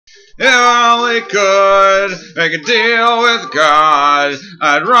If I only could make a deal with God,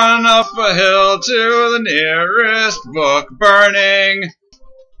 I'd run up a hill to the nearest book burning. I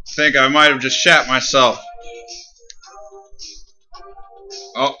think I might have just shat myself.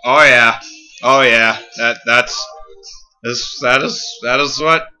 Oh yeah. Oh yeah. That is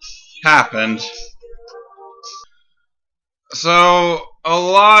what happened. So a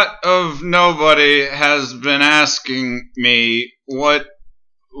lot of nobody has been asking me what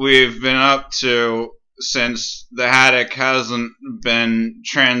we've been up to since the Haddock hasn't been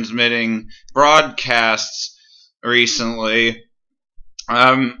transmitting broadcasts recently.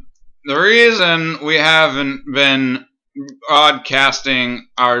 The reason we haven't been broadcasting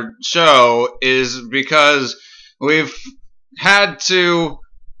our show is because we've had to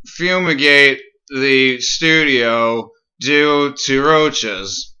fumigate the studio due to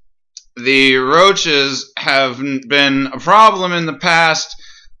roaches. The roaches have been a problem in the past,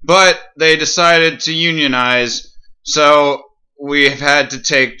 but they decided to unionize, so we've had to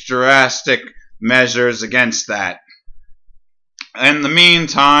take drastic measures against that. In the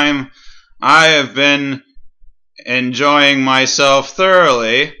meantime, I have been enjoying myself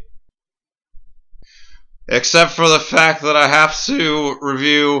thoroughly, except for the fact that I have to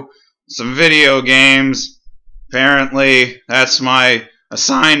review some video games. Apparently, that's my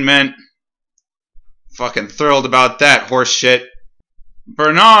assignment. Fucking thrilled about that horse shit.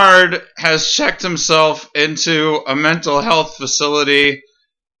 Bernard has checked himself into a mental health facility.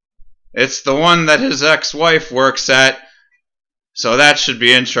 It's the one that his ex-wife works at, so that should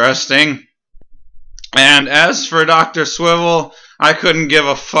be interesting. And as for Dr. Swivel, I couldn't give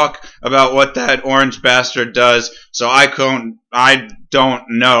a fuck about what that orange bastard does, so I don't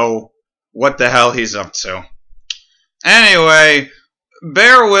know what the hell he's up to. Anyway,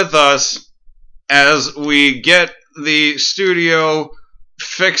 bear with us as we get the studio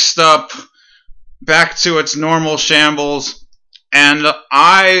fixed up back to its normal shambles, and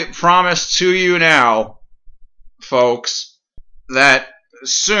I promise to you now, folks, that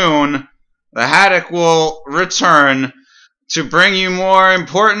soon the Haddock will return to bring you more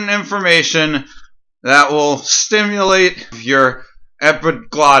important information that will stimulate your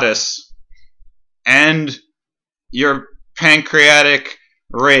epiglottis and your pancreatic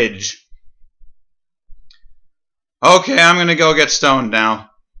ridge. Okay, I'm gonna go get stoned now.